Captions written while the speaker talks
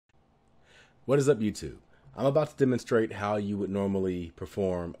What is up, YouTube? I'm about to demonstrate how you would normally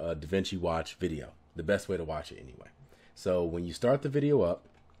perform a DaVinci Watch video. The best way to watch it anyway. So when you start the video up,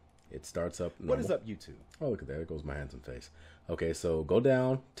 it starts up normal. What is up, YouTube? Oh, look at that. There goes my hands and face. Okay, so go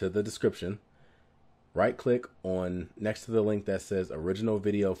down to the description. Right click on next to the link that says original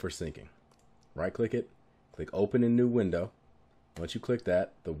video for syncing. Right click it. Click open in new window. Once you click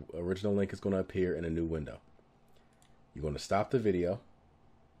that, the original link is going to appear in a new window. You're going to stop the video.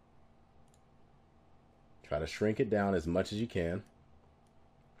 Try to shrink it down as much as you can.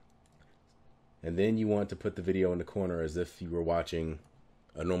 And then you want to put the video in the corner as if you were watching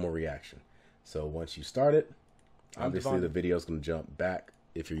a normal reaction. So once you start it, obviously the video is going to jump back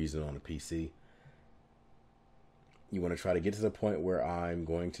if you're using it on a PC. You want to try to get to the point where I'm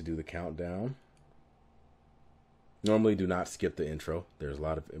going to do the countdown. Normally do not skip the intro. There's a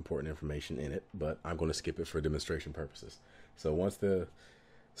lot of important information in it, but I'm going to skip it for demonstration purposes. So once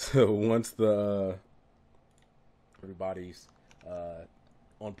Everybody's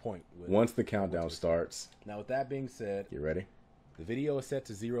on point. Once the countdown starts. Now, with that being said, you ready? The video is set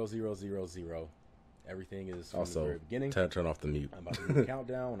to 0000. Everything is from also the very beginning. Turn off the mute. I'm about to do the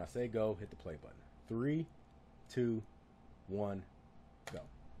countdown. When I say go, hit the play button. 3, 2, 1, go.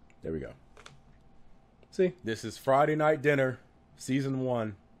 There we go. See? This is Friday Night Dinner, Season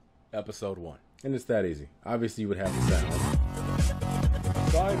 1, Episode 1. And it's that easy. Obviously, you would have the sound.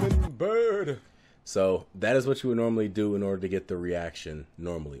 Simon Bird. So that is what you would normally do in order to get the reaction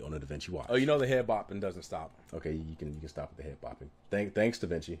normally on a DaVinci Watch. Oh, you know the head bopping doesn't stop. Okay, you can stop with the head bopping. Thanks,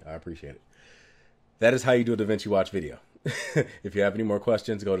 DaVinci. I appreciate it. That is how you do a DaVinci Watch video. If you have any more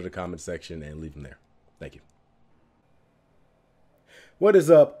questions, go to the comment section and leave them there. Thank you. What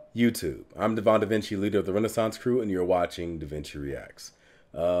is up, YouTube? I'm Devon DaVinci, leader of the Renaissance Crew, and you're watching DaVinci Reacts.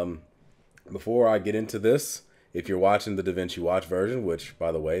 Before I get into this, if you're watching the DaVinci Watch version, which,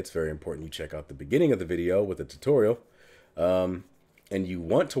 by the way, it's very important you check out the beginning of the video with a tutorial, and you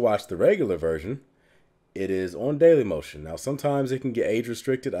want to watch the regular version, it is on daily motion. Now, sometimes it can get age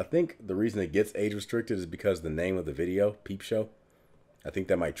restricted. I think the reason it gets age restricted is because the name of the video, Peep Show. I think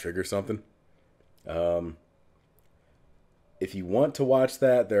that might trigger something. If you want to watch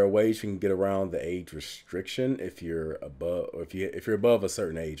that, there are ways you can get around the age restriction if you're above, or if you're above a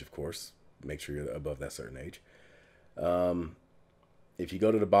certain age, of course. Make sure you're above that certain age. If you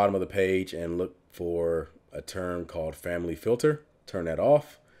go to the bottom of the page and look for a term called family filter, turn that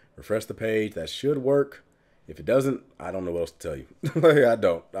off, refresh the page. That should work. If it doesn't, I don't know what else to tell you. I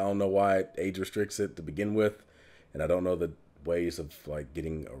don't know why it age restricts it to begin with, and I don't know the ways of like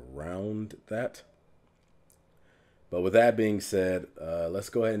getting around that. But with that being said, let's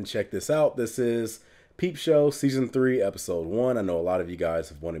go ahead and check this out. This is Peep Show Season 3, Episode 1. I know a lot of you guys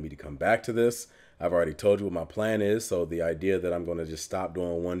have wanted me to come back to this. I've already told you what my plan is, so the idea that I'm going to just stop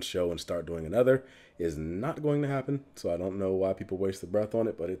doing one show and start doing another is not going to happen. So I don't know why people waste their breath on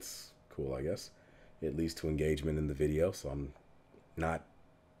it, but it's cool, I guess. It leads to engagement in the video, so I'm not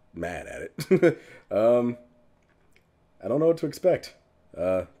mad at it. I don't know what to expect.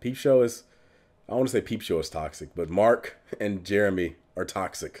 Peep Show is... I want to say Peep Show is toxic, but Mark and Jeremy are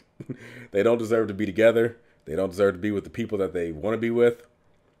toxic. They don't deserve to be together. They don't deserve to be with the people that they want to be with.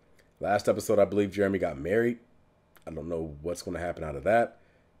 Last episode, I believe Jeremy got married. I don't know what's going to happen out of that.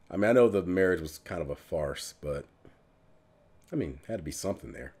 I mean, I know the marriage was kind of a farce, but I mean, had to be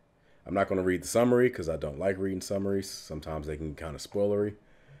something there. I'm not going to read the summary because I don't like reading summaries. Sometimes they can be kind of spoilery.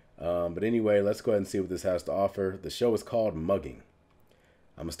 But anyway, let's go ahead and see what this has to offer. The show is called Mugging.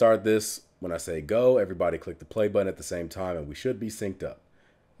 I'm going to start this when I say go. Everybody click the play button at the same time, and we should be synced up.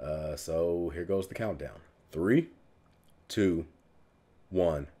 So here goes the countdown. 3, 2,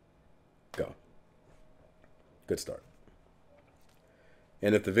 1, go. Good start.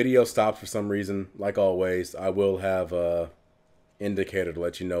 And if the video stops for some reason, like always, I will have an indicator to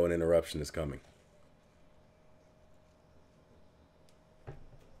let you know an interruption is coming.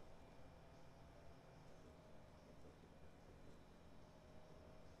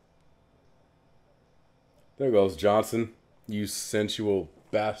 There goes Johnson, you sensual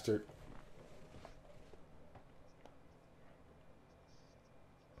bastard.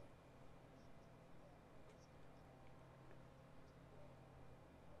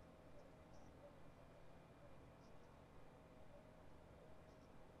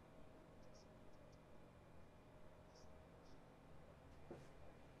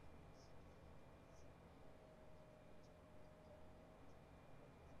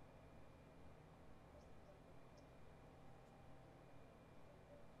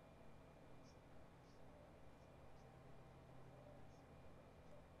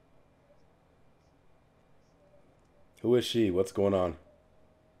 Who is she? What's going on?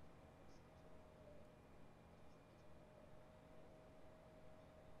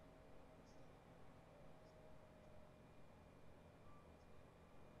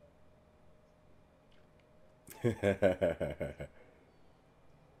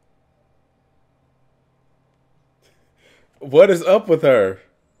 What is up with her?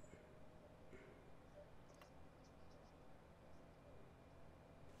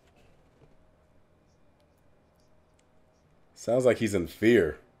 Sounds like he's in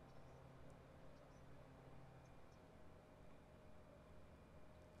fear.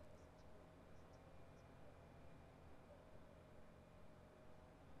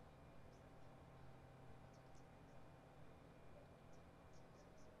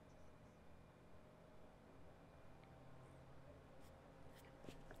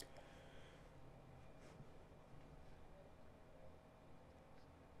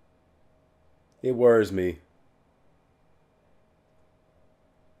 It worries me.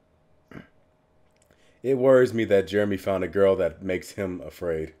 It worries me that Jeremy found a girl that makes him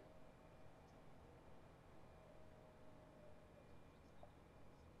afraid.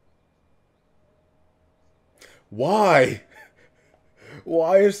 Why?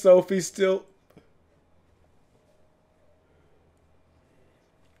 Why is Sophie still...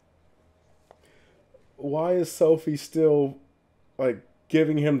 Why is Sophie still, like,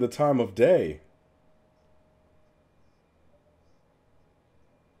 giving him the time of day?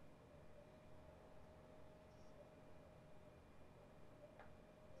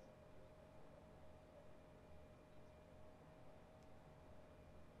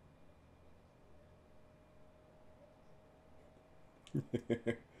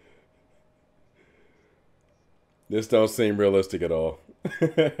 This don't seem realistic at all.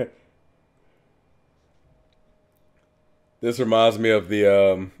 This reminds me of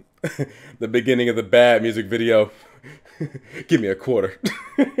the the beginning of the Bad music video. Give me a quarter.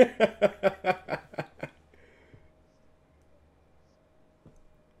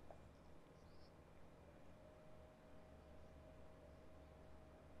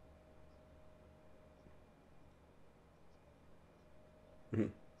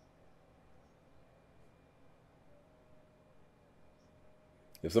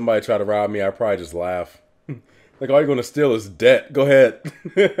 If somebody tried to rob me, I'd probably just laugh. Like, all you're gonna steal is debt. Go ahead.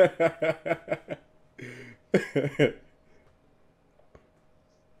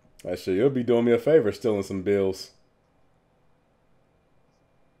 Actually, you'll be doing me a favor stealing some bills.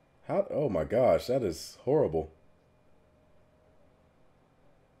 How? Oh my gosh, that is horrible.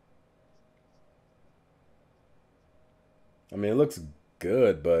 I mean, it looks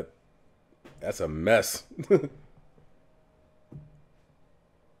good, but that's a mess.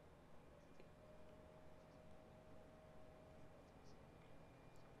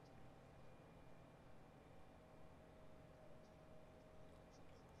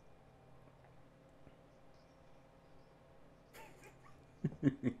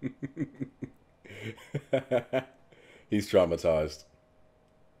 He's traumatized.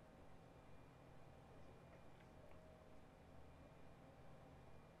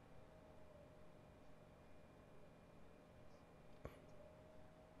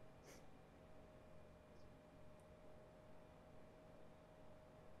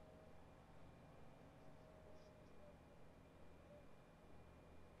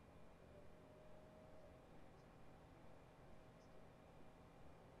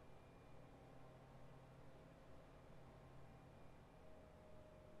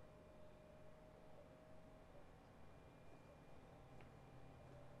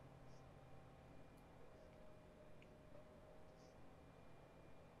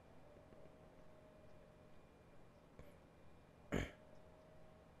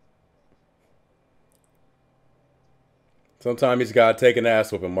 Sometimes he's gotta take an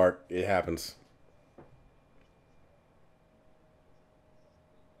ass whooping, Mark. It happens.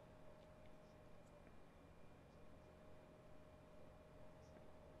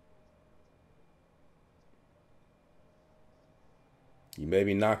 You may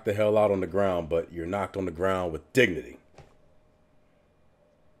be knocked the hell out on the ground, but you're knocked on the ground with dignity.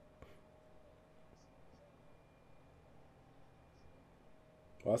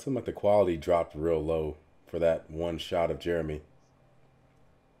 Well, it seemed like the quality dropped real low for that one shot of Jeremy.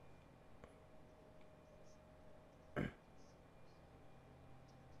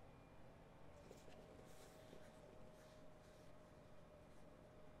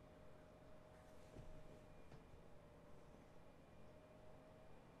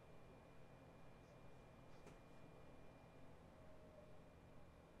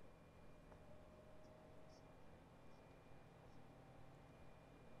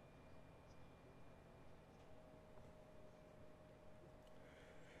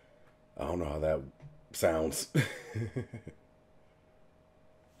 I don't know how that sounds.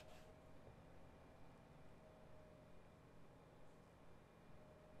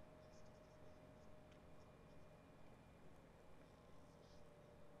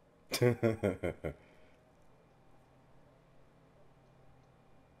 She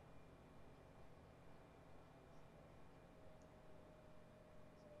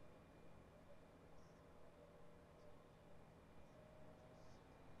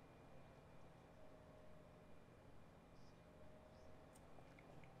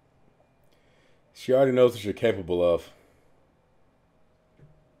already knows what you're capable of.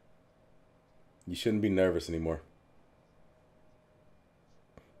 You shouldn't be nervous anymore.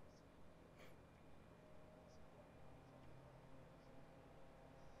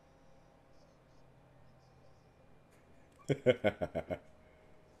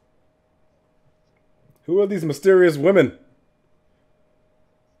 Who are these mysterious women?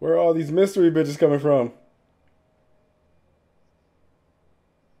 Where are all these mystery bitches coming from?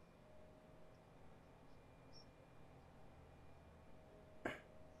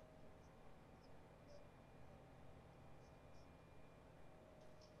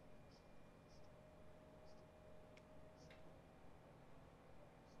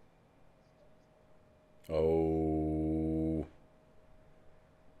 Oh.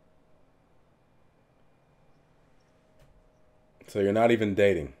 So you're not even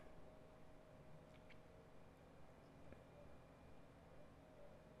dating.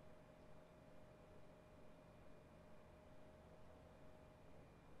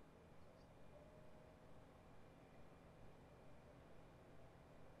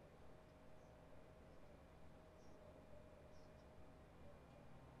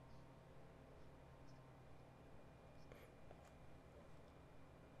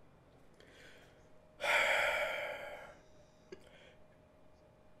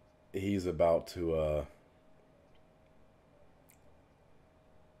 He's about to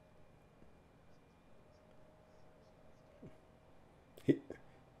he,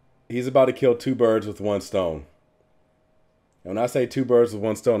 he's about to kill two birds with one stone. And when I say two birds with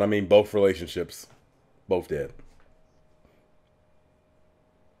one stone, I mean both relationships. Both dead.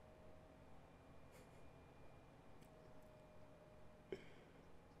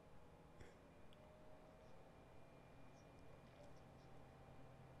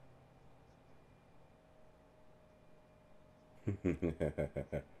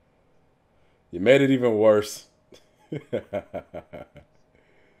 You made it even worse.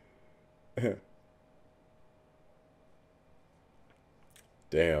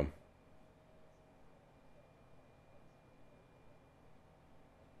 Damn.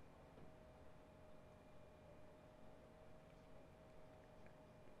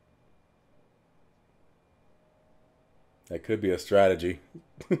 That could be a strategy.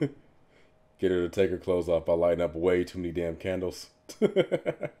 Get her to take her clothes off by lighting up way too many damn candles.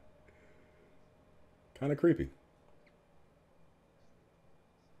 Kind of creepy.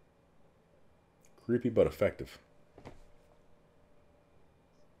 Creepy but effective.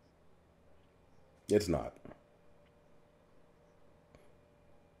 It's not.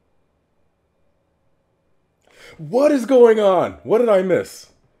 What is going on? What did I miss?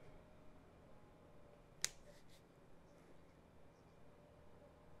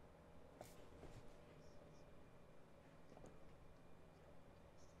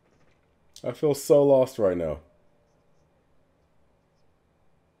 I feel so lost right now.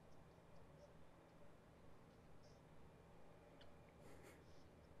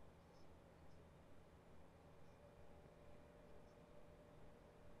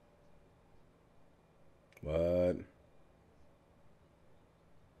 What?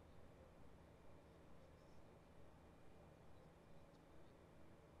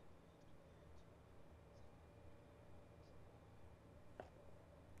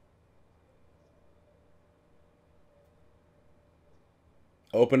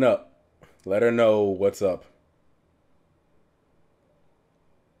 Open up. Let her know what's up.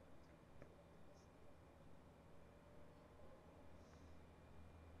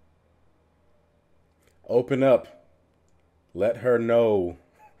 Open up. Let her know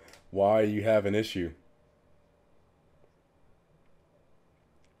why you have an issue.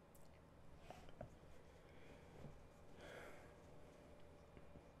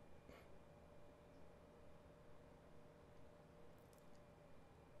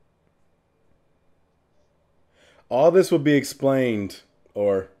 All this will be explained,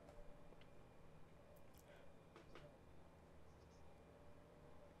 or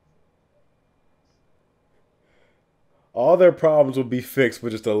all their problems will be fixed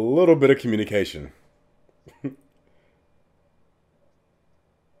with just a little bit of communication.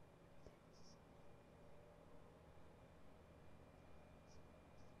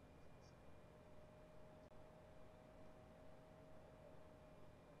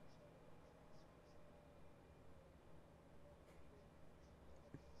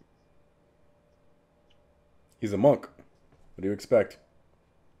 He's a monk. What do you expect?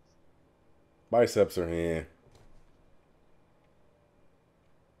 Biceps are in.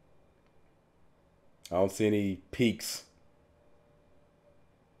 I don't see any peaks.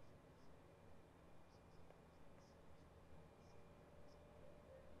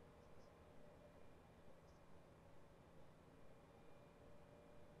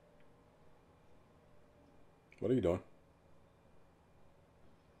 What are you doing?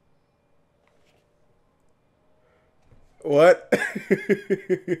 What?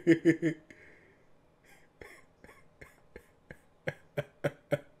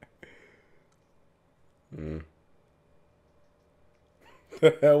 Mm.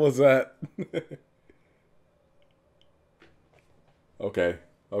 The hell was that? Okay.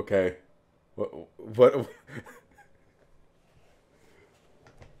 Okay. What? What?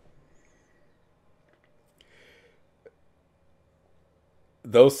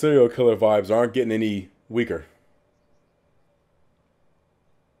 Those serial killer vibes aren't getting any weaker.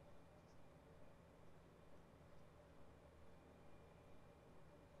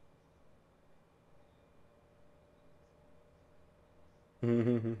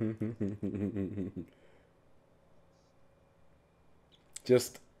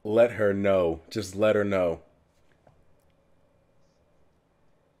 Just let her know. Just let her know.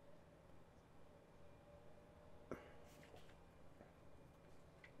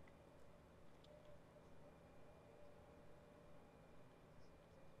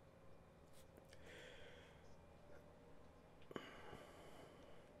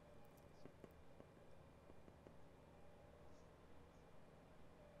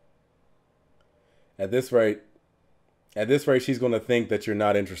 At this rate, at this rate, she's going to think that you're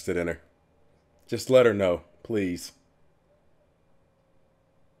not interested in her. Just let her know, please.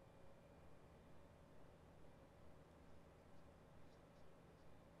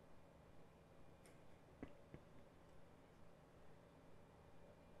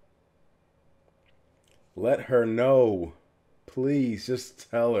 Let her know. Please,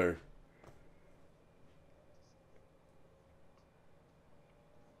 just tell her.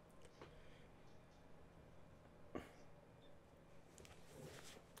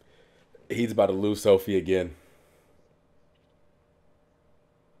 He's about to lose Sophie again.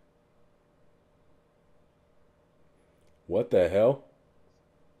 What the hell?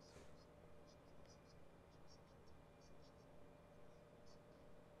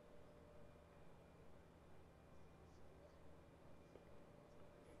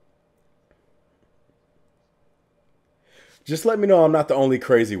 Just let me know I'm not the only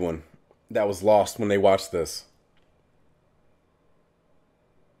crazy one that was lost when they watched this.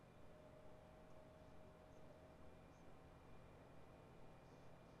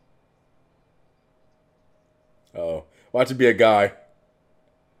 Oh, watch it be a guy.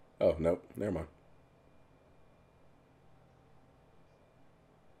 Oh, nope. Never mind.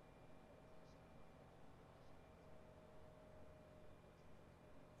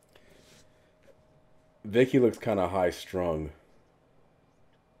 Vicky looks kind of high strung.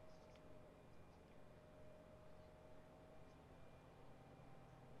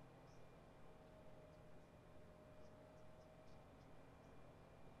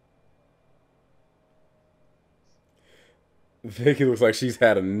 Vicky looks like she's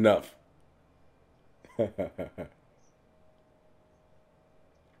had enough. uh,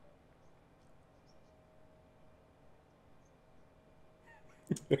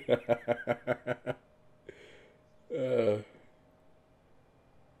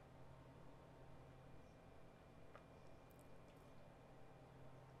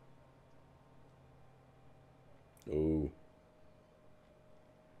 ooh.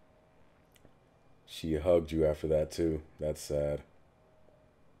 She hugged you after that, too. That's sad.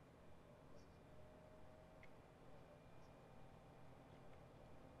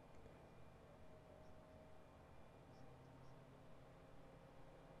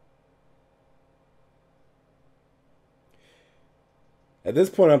 At this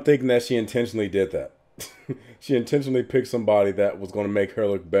point, I'm thinking that she intentionally did that. She intentionally picked somebody that was going to make her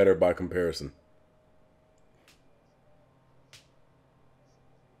look better by comparison.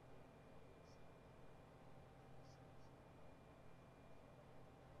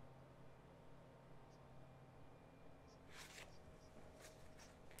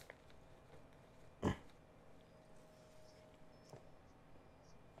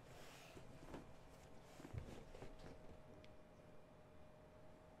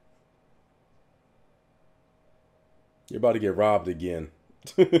 You're about to get robbed again.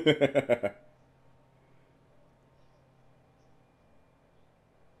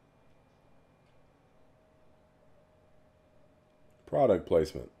 Product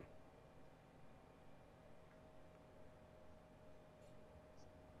placement.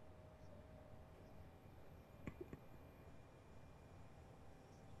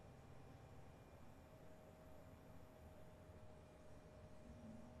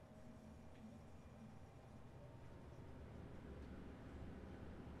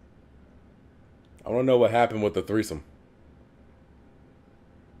 I want to know what happened with the threesome.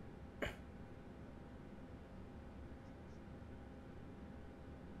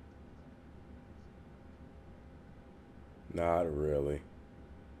 Not really.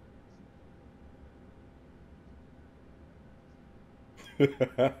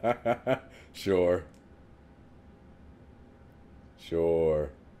 Sure. Sure.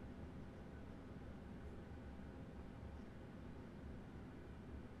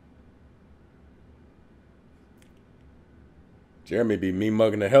 Jeremy be me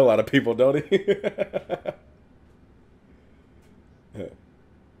mugging the hell out of people, don't he?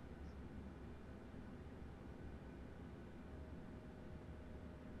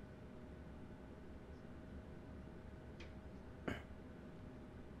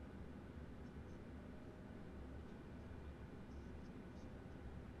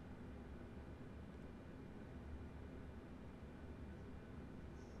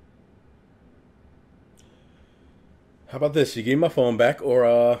 How about this? You give me my phone back, or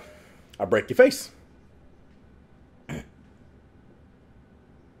I break your face.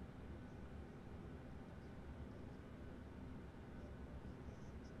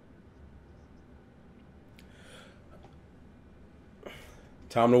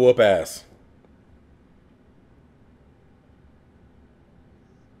 Time to whoop ass.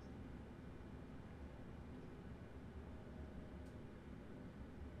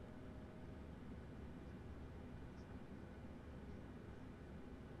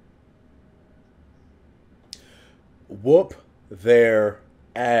 Whoop their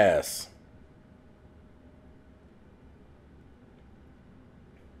ass.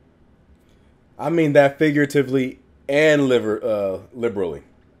 I mean that figuratively and liberally.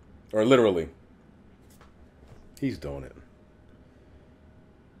 Or literally. He's doing it.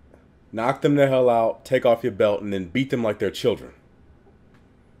 Knock them the hell out, take off your belt, and then beat them like they're children.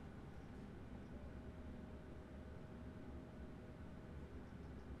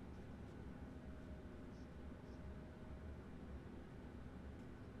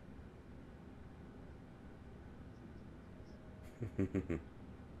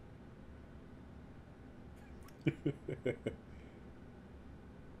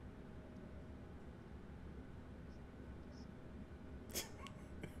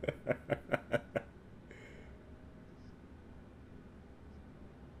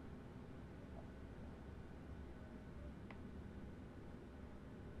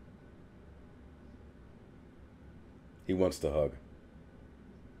 He wants to hug.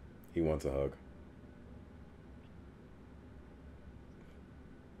 He wants a hug.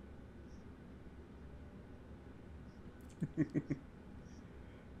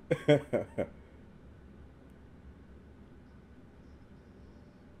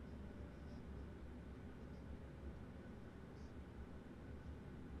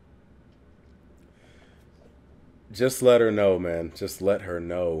 Just let her know, man. Just let her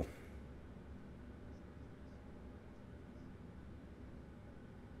know.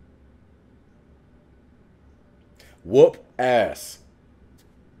 Whoop ass.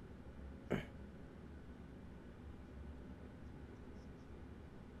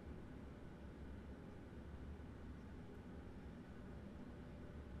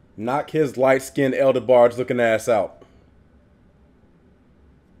 Knock his light-skinned elder barge looking ass out.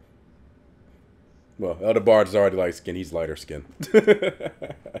 Well, elder barge is already light-skinned. He's lighter skinned.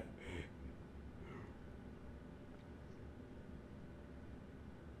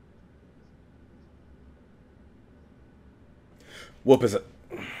 Whoop is it?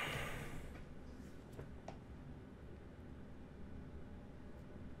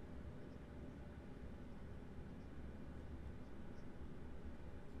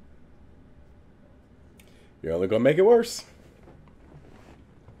 You're only gonna make it worse.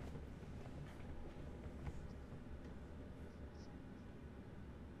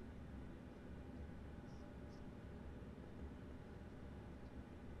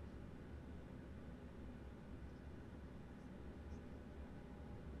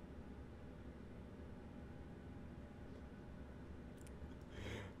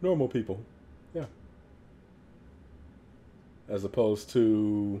 Normal people. Yeah. As opposed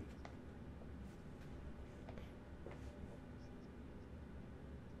to...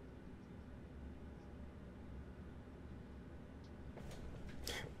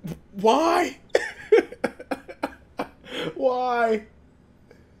 Why? Why?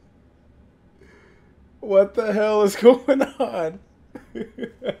 What the hell is going on?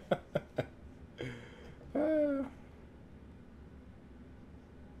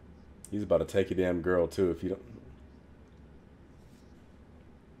 He's about to take your damn girl too. If you don't...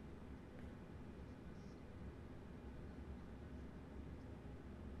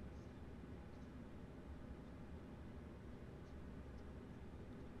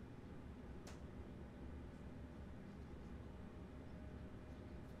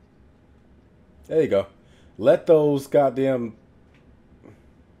 There you go. Let those goddamn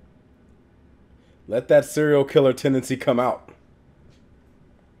let that serial killer tendency come out.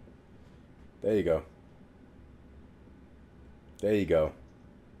 There you go. There you go.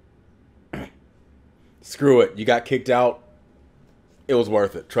 Screw it. You got kicked out. It was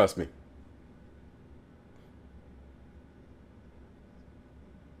worth it. Trust me.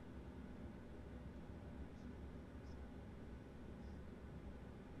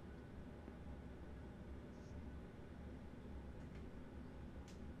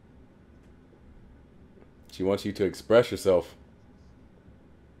 She wants you to express yourself.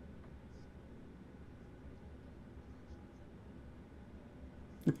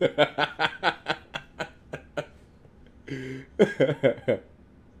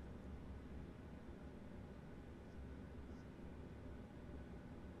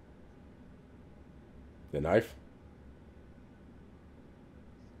 The knife?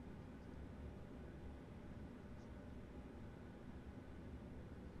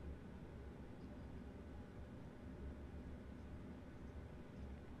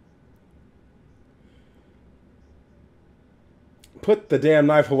 Put the damn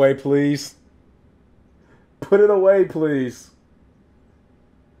knife away, please. Put it away, please.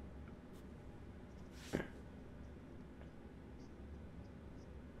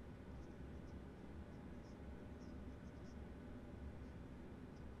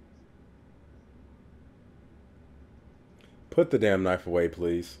 Put the damn knife away,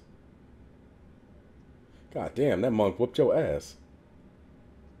 please. God damn, that monk whooped your ass.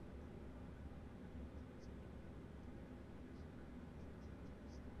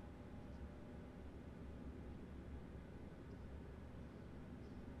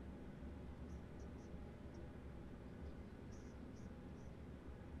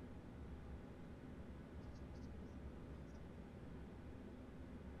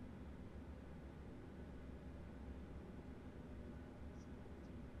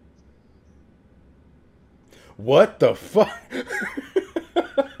 What the fuck?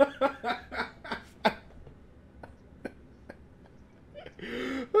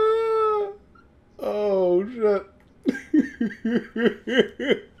 Oh shit.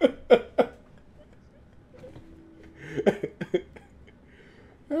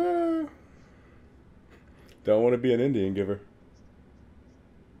 Don't want to be an Indian giver.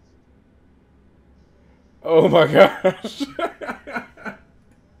 Oh my gosh.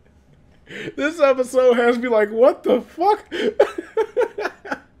 This episode has me like, what the fuck?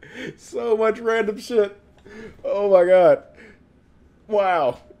 So much random shit. Oh my god.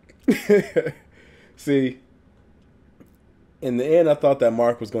 Wow. See, in the end, I thought that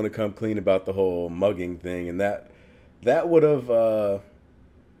Mark was going to come clean about the whole mugging thing, and that would have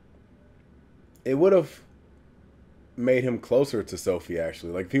it would have made him closer to Sophie.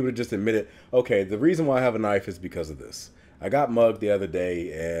 Actually, like if he would have just admitted, okay, the reason why I have a knife is because of this. I got mugged the other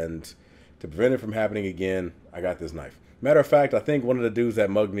day, and to prevent it from happening again, I got this knife. Matter of fact, I think one of the dudes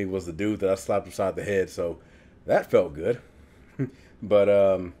that mugged me was the dude that I slapped upside the head, so that felt good.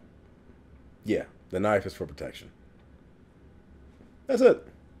 But yeah, the knife is for protection. That's it.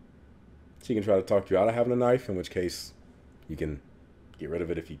 She can try to talk you out of having a knife, in which case you can get rid of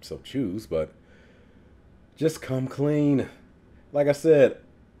it if you so choose, but just come clean. Like I said,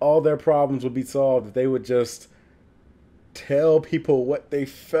 all their problems would be solved if they would just tell people what they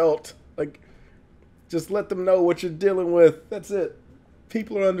felt. Like, just let them know what you're dealing with. That's it.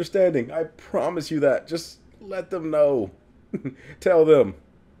 People are understanding. I promise you that. Just let them know. Tell them.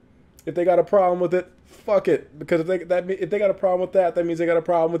 If they got a problem with it, fuck it. Because if they got a problem with that, that means they got a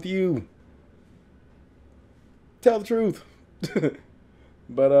problem with you. Tell the truth.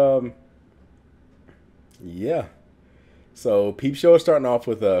 But yeah. So Peep Show is starting off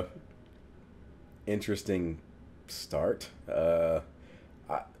with a interesting start.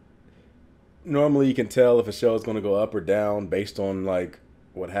 Normally you can tell if a show is going to go up or down based on like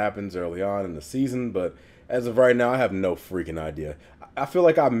what happens early on in the season, but as of right now, I have no freaking idea. I feel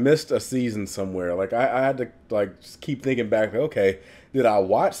like I missed a season somewhere. Like I had to like just keep thinking back. Okay, did I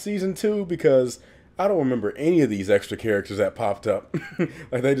watch season 2? Because I don't remember any of these extra characters that popped up.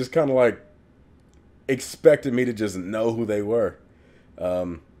 Like they just kind of like expected me to just know who they were.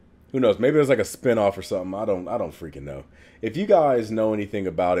 Who knows? Maybe it was like a spinoff or something. I don't freaking know. If you guys know anything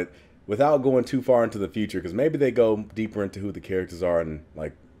about it, without going too far into the future, because maybe they go deeper into who the characters are in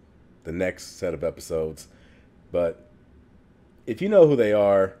like the next set of episodes. But if you know who they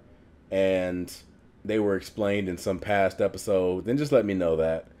are and they were explained in some past episode, then just let me know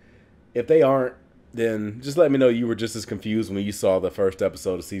that. If they aren't, then just let me know you were just as confused when you saw the first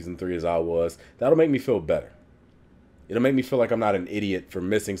episode of season 3 as I was. That'll make me feel better. It'll make me feel like I'm not an idiot for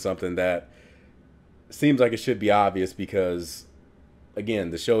missing something that seems like it should be obvious because,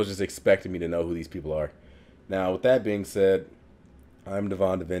 again, the show is just expecting me to know who these people are. Now, with that being said, I'm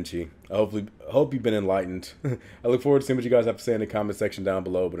Devon DaVinci. I hope you've been enlightened. I look forward to seeing what you guys have to say in the comment section down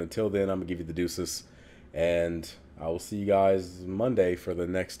below. But until then, I'm going to give you the deuces. And I will see you guys Monday for the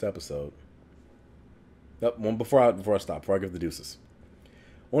next episode. Before I give the deuces.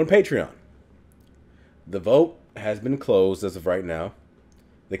 On Patreon, the vote has been closed as of right now.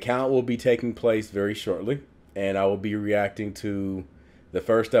 The count will be taking place very shortly. And I will be reacting to the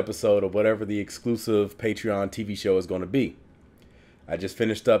first episode of whatever the exclusive Patreon TV show is going to be. I just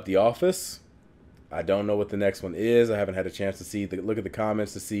finished up The Office. I don't know what the next one is. I haven't had a chance to look at the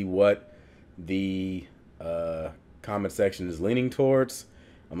comments to see what the comment section is leaning towards.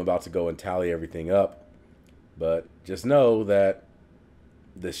 I'm about to go and tally everything up. But just know that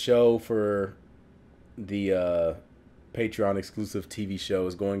the show for the Patreon exclusive TV show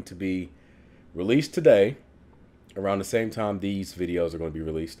is going to be released today, around the same time these videos are going to be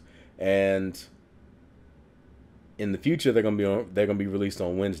released. And in the future, they're gonna be released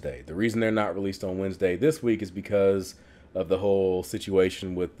on Wednesday. The reason they're not released on Wednesday this week is because of the whole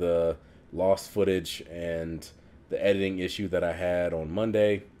situation with the lost footage and the editing issue that I had on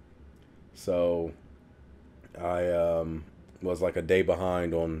Monday. So I was like a day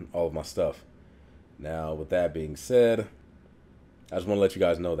behind on all of my stuff. Now, with that being said, I just want to let you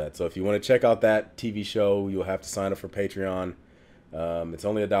guys know that. So if you want to check out that TV show, you'll have to sign up for Patreon. It's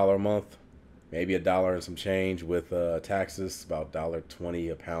only $1 a month. Maybe $1 and some change with taxes, about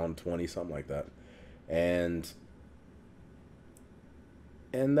 $1.20, £1.20, something like that. And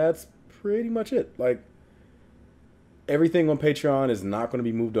that's pretty much it. Like, everything on Patreon is not going to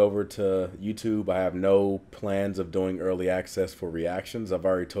be moved over to YouTube. I have no plans of doing early access for reactions. I've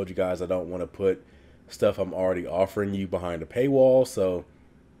already told you guys I don't want to put stuff I'm already offering you behind a paywall. So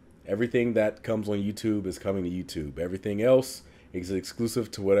everything that comes on YouTube is coming to YouTube. Everything else is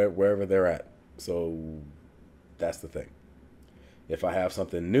exclusive to wherever they're at. So that's the thing. If I have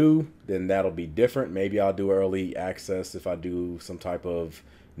something new, then that'll be different. Maybe I'll do early access if I do some type of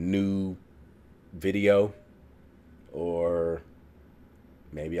new video, or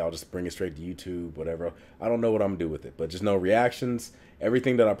maybe I'll just bring it straight to YouTube, whatever. I don't know what I'm going to do with it, but just know reactions,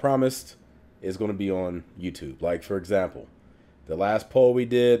 everything that I promised is going to be on YouTube. Like, for example, the last poll we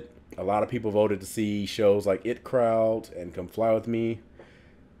did, a lot of people voted to see shows like It Crowd and Come Fly With Me.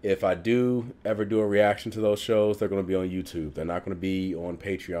 If I do ever do a reaction to those shows, they're going to be on YouTube. They're not going to be on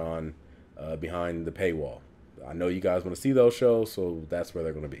Patreon behind the paywall. I know you guys want to see those shows, so that's where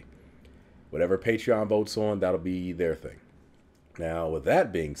they're going to be. Whatever Patreon votes on, that'll be their thing. Now, with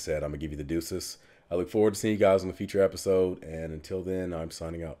that being said, I'm going to give you the deuces. I look forward to seeing you guys on the future episode, and until then, I'm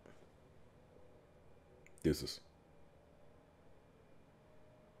signing out. Deuces.